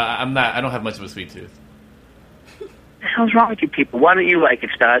 but I don't have much of a sweet tooth. What the hell's wrong with you people? Why don't you like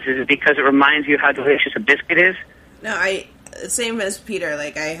it, Stas? Is it because it reminds you how delicious a biscuit is? No, same as Peter.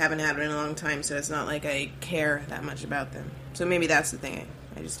 Like, I haven't had one in a long time, so it's not like I care that much about them. So maybe that's the thing.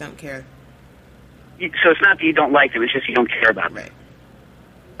 I just don't care. So it's not that you don't like them; it's just you don't care about them. Right.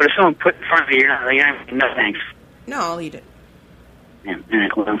 But if someone put it in front of you, you're not no thanks. No, I'll eat it. Yeah,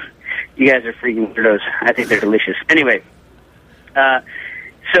 well, you guys are freaking weirdos. I think they're delicious. Anyway,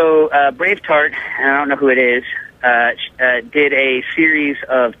 so Brave Tart, and I don't know who it is, did a series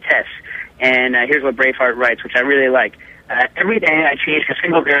of tests. And here's what Braveheart writes, which I really like. Every day I changed a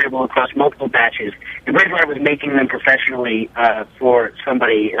single variable across multiple batches. And Braveheart was making them professionally for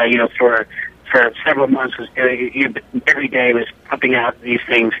somebody, for several months. Every day was pumping out these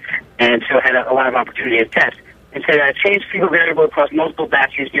things, and so had a lot of opportunity to test. and said I changed single variable across multiple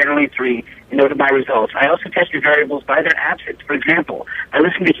batches, generally 3, and noted my results. I also tested variables by their absence. For example, I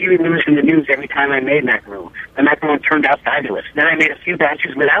listened to Huey Lewis in the news every time I made macaron. The macaron turned out fabulous. Then I made a few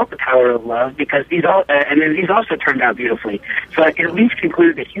batches without the power of love because these also turned out beautifully. So I can at least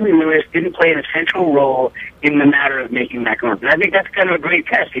conclude that Huey Lewis didn't play an essential role in the matter of making macarons. And I think that's kind of a great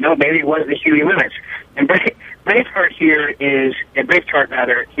test. Maybe it was the Huey Lewis. And Braveheart here is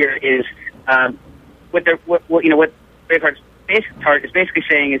what Braveheart's Braveheart is basically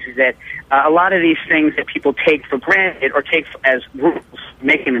saying is that a lot of these things that people take for granted or take as rules,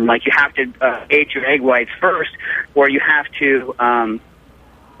 making them, like you have to age your egg whites first, or you have to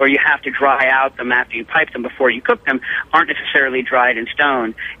dry out them after you pipe them before you cook them, aren't necessarily dried in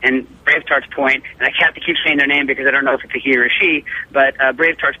stone. And Braveheart's point, and I have to keep saying their name because I don't know if it's a he or a she, but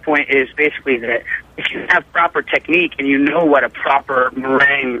Braveheart's point is basically that if you have proper technique and you know what a proper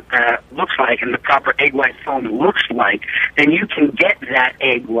meringue looks like and the proper egg white foam looks like, then you can get that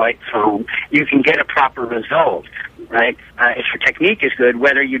egg white foam. You can get a proper result, right? If your technique is good,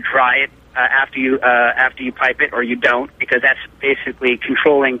 whether you dry it after you pipe it or you don't, because that's basically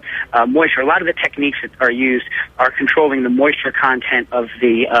controlling moisture. A lot of the techniques that are used are controlling the moisture content of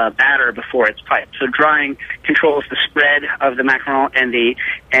the batter before it's piped. So drying controls the spread of the macaron and the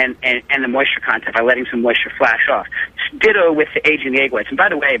moisture content by letting some moisture flash off. Ditto with the aging the egg whites. And by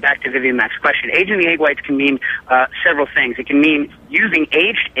the way, back to Vivian Mack's question, aging the egg whites can mean several things. It can mean using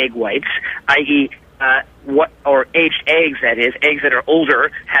aged egg whites, i.e., aged eggs, that is, eggs that are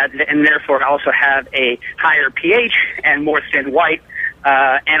older, and therefore also have a higher pH and more thin white,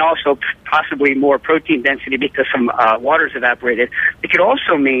 and also possibly more protein density because some water's evaporated. It could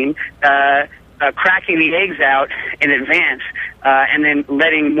also mean cracking the eggs out in advance and then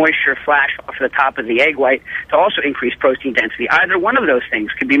letting moisture flash off the top of the egg white to also increase protein density. Either one of those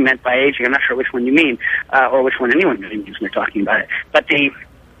things could be meant by aging. I'm not sure which one you mean or which one anyone really means when they're talking about it. But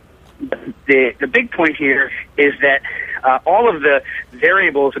the big point here is that all of the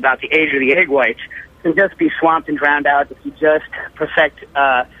variables about the age of the egg whites can just be swamped and drowned out if you just perfect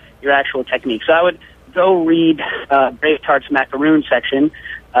your actual technique. So I would go read Braveheart's macaron section,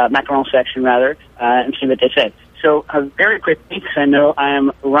 and see what they say. So very quickly, because I know I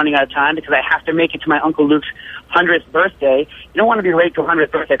am running out of time, because I have to make it to my Uncle Luke's 100th birthday. You don't want to be late to a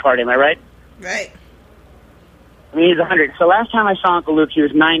 100th birthday party, am I right? Right. I mean, he's 100. So last time I saw Uncle Luke, he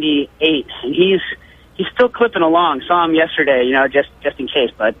was 98, and he's still clipping along. Saw him yesterday, just in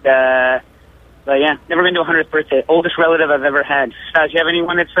case. But yeah, never been to a 100th birthday. Oldest relative I've ever had. Do you have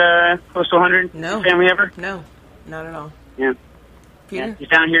anyone that's close to 100? No. Family ever? No, not at all. Yeah. Peter? Yeah. He's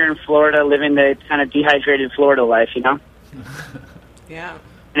down here in Florida, living the kind of dehydrated Florida life, Yeah.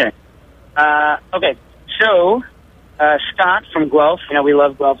 Anyway. Okay. So, Scott from Guelph. We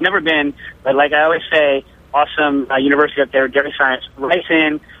love Guelph. Never been, but like I always say, awesome university up there, Dairy Science, writes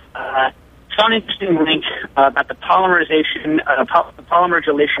in, saw an interesting link about the polymerization, the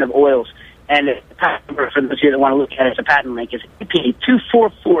polymerization of oils. And the patent number, for those of you that want to look at it, it's a patent link, is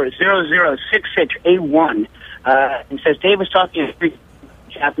EP2440066A1. And says, Dave was talking to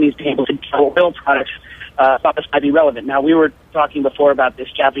Japanese being able to develop oil products, thought this might be relevant. Now, we were talking before about this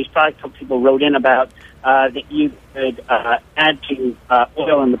Japanese product. Some people wrote in about that you could add to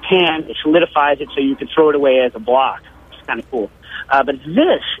oil in the pan. It solidifies it so you could throw it away as a block. It's kind of cool. But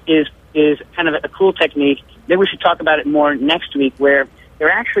this is kind of a cool technique. Maybe we should talk about it more next week, where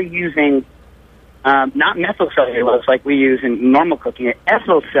they're actually using not methylcellulose like we use in normal cooking,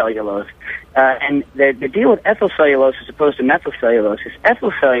 ethyl cellulose. And the deal with ethyl cellulose as opposed to methylcellulose is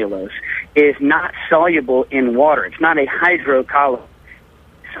ethyl cellulose is not soluble in water. It's not a hydrocolloid.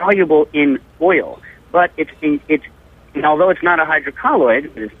 It's soluble in oil. But and although it's not a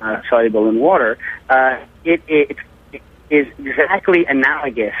hydrocolloid, it's not soluble in water, it is exactly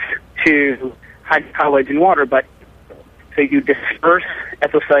analogous to hydrocolloids in water, but so you disperse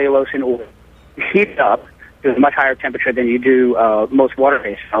ethyl cellulose in oil, heat it up to a much higher temperature than you do most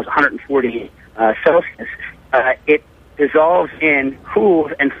water-based cells, 140 Celsius. It dissolves in,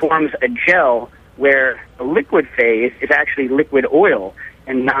 cools, and forms a gel where the liquid phase is actually liquid oil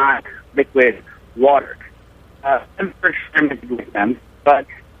and not liquid water. I've never experimented with them, but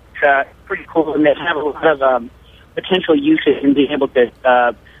it's pretty cool, and they have a lot of potential uses in being able to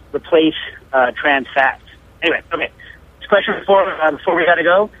replace trans fats. Anyway, okay. This question before we got to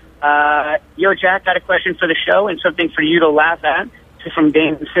go. Yo, Jack, got a question for the show and something for you to laugh at. This is from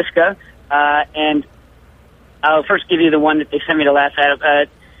Dane Siska, and I'll first give you the one that they sent me to laugh at.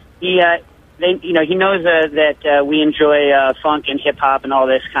 He knows that we enjoy funk and hip hop and all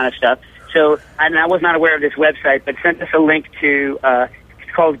this kind of stuff. So, and I was not aware of this website, but sent us a link to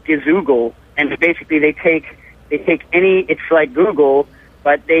it's called Gizoogle, and basically they take they take it's like Google,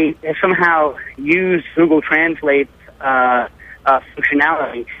 but they somehow use Google Translate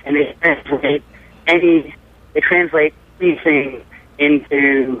functionality, and they translate anything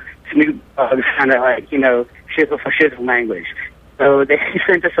into Snoop Dogg's kind of like, shizzle for shizzle language. So they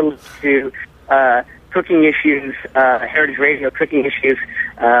sent us a link to Cooking Issues, Heritage Radio Cooking Issues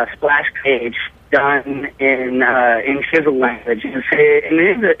splash page done in shizzle language. And it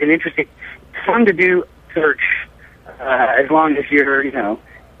is an interesting, fun to do search as long as you're, as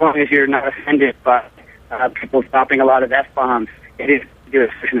long as you're not offended by people dropping a lot of F-bombs. It is to do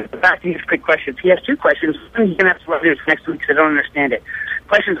it. But back to these quick questions. He has two questions. One he's going to have to do next week because I don't understand it.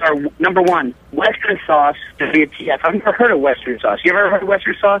 Questions are, number one, Western sauce, WTF. I've never heard of Western sauce. You ever heard of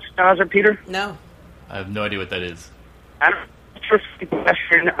Western sauce, Oz or Peter? No. I have no idea what that is. I don't know.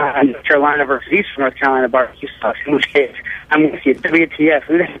 Western North Carolina versus Eastern North Carolina barbecue sauce, in which case, I'm with you. WTF.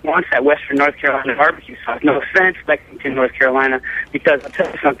 Who the heck wants that Western North Carolina barbecue sauce? No offense, Lexington, North Carolina, because I'll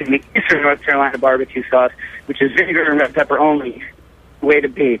tell you something, the Eastern North Carolina barbecue sauce, which is vinegar and red pepper only, way to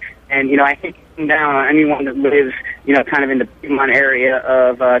be. And, I hate looking down on anyone that lives, kind of in the Piedmont area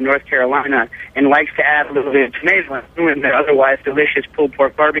of North Carolina and likes to add a little bit of tomato and ruin their otherwise delicious pulled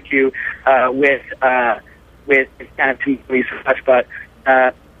pork barbecue with kind of tomato sauce. But,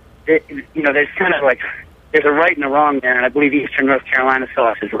 there's kind of like, there's a right and a wrong there, and I believe Eastern North Carolina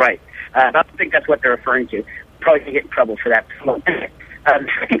sauce is right. I don't think that's what they're referring to. Probably going to get in trouble for that. The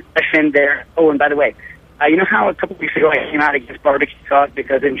second question there, and by the way, you know how a couple weeks ago I came out against barbecue sauce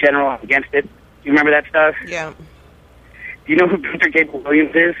because in general I'm against it? Do you remember that stuff? Yeah. Do you know who Gunter Gable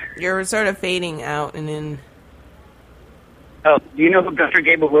Williams is? You're sort of fading out and in. Oh, do you know who Gunter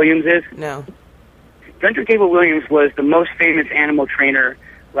Gable Williams is? No. Gunter Gable Williams was the most famous animal trainer,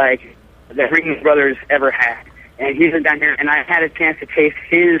 that Ringling Brothers ever had. And he's down here, and I had a chance to taste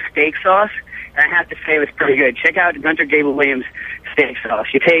his steak sauce, and I have to say it was pretty good. Check out Gunter Gable Williams' steak sauce.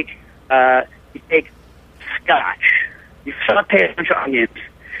 You take scotch, you saute a bunch of onions,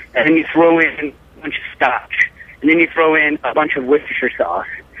 and then you throw in a bunch of scotch, and then you throw in a bunch of Worcestershire sauce,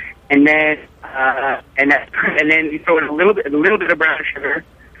 and then you throw in a little bit of brown sugar,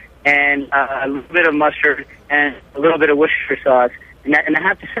 and a little bit of mustard, and a little bit of Worcestershire sauce, and I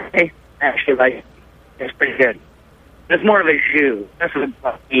have to say, actually, it's pretty good. It's more of a jus. That's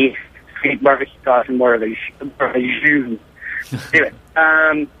what beef, sweet barbecue sauce, and more of a jus. Anyway,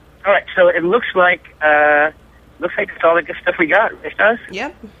 all right, so it looks like it's all the good stuff we got, right, Stas?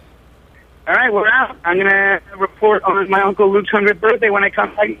 Yep. All right, we're out. I'm going to report on my Uncle Luke's 100th birthday when I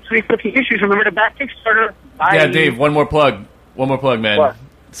come back to Sweet Cooking Issues. Remember to back Kickstarter. Bye. Yeah, Dave, one more plug, man. What?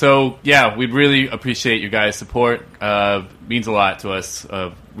 So, yeah, we'd really appreciate your guys' support. Means a lot to us.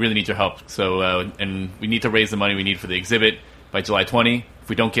 Really need your help. So, and we need to raise the money we need for the exhibit by July 20. If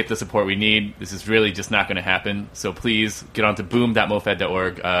we don't get the support we need, this is really just not going to happen. So please get on to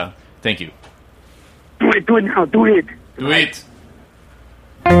boom.mofad.org. Thank you. Do it now. Do it. Do it.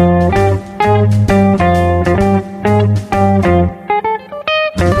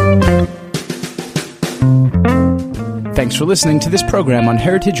 Thanks for listening to this program on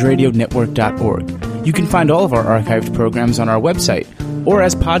heritageradionetwork.org. You can find all of our archived programs on our website or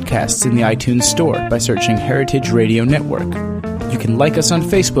as podcasts in the iTunes Store by searching Heritage Radio Network. You can like us on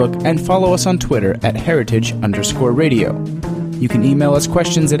Facebook and follow us on Twitter at heritage_radio. You can email us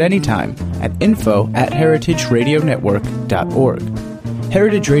questions at any time at info@heritageradionetwork.org.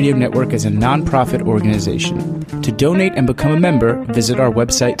 Heritage Radio Network is a non-profit organization. To donate and become a member, visit our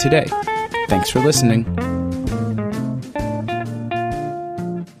website today. Thanks for listening.